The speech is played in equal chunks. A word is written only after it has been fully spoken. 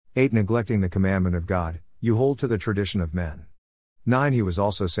8. Neglecting the commandment of God, you hold to the tradition of men. 9. He was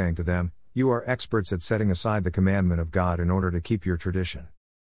also saying to them, you are experts at setting aside the commandment of God in order to keep your tradition.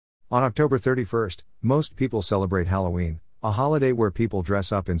 On October 31st, most people celebrate Halloween, a holiday where people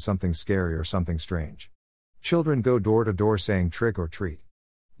dress up in something scary or something strange. Children go door to door saying trick or treat.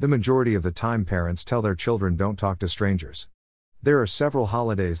 The majority of the time parents tell their children don't talk to strangers. There are several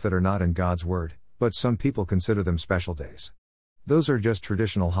holidays that are not in God's word, but some people consider them special days. Those are just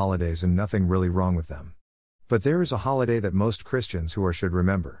traditional holidays and nothing really wrong with them. But there is a holiday that most Christians who are should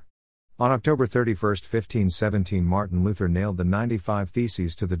remember. On October 31, 1517, Martin Luther nailed the 95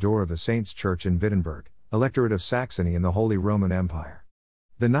 Theses to the door of the Saints' Church in Wittenberg, Electorate of Saxony in the Holy Roman Empire.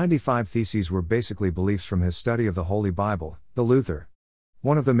 The 95 Theses were basically beliefs from his study of the Holy Bible, the Luther.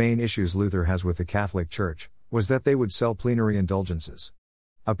 One of the main issues Luther has with the Catholic Church was that they would sell plenary indulgences.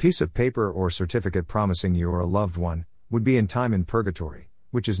 A piece of paper or certificate promising you or a loved one would be in time in purgatory,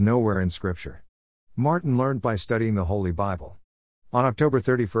 which is nowhere in Scripture. Martin learned by studying the Holy Bible. On October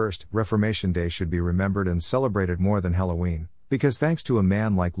 31st, Reformation Day should be remembered and celebrated more than Halloween, because thanks to a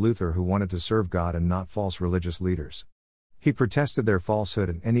man like Luther who wanted to serve God and not false religious leaders. He protested their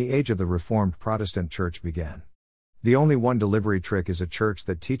falsehood and the age of the Reformed Protestant Church began. The only one delivery trick is a church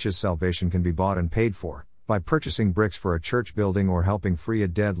that teaches salvation can be bought and paid for, by purchasing bricks for a church building or helping free a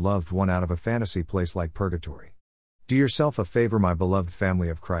dead loved one out of a fantasy place like purgatory. Do yourself a favor, my beloved family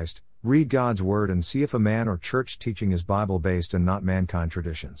of Christ, read God's Word and see if a man or church teaching is Bible-based and not mankind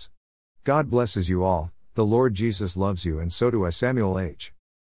traditions. God blesses you all, the Lord Jesus loves you and so do I. Samuel H.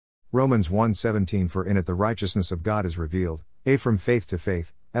 Romans 1:17 For in it the righteousness of God is revealed, from faith to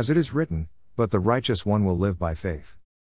faith, as it is written, but the righteous one will live by faith.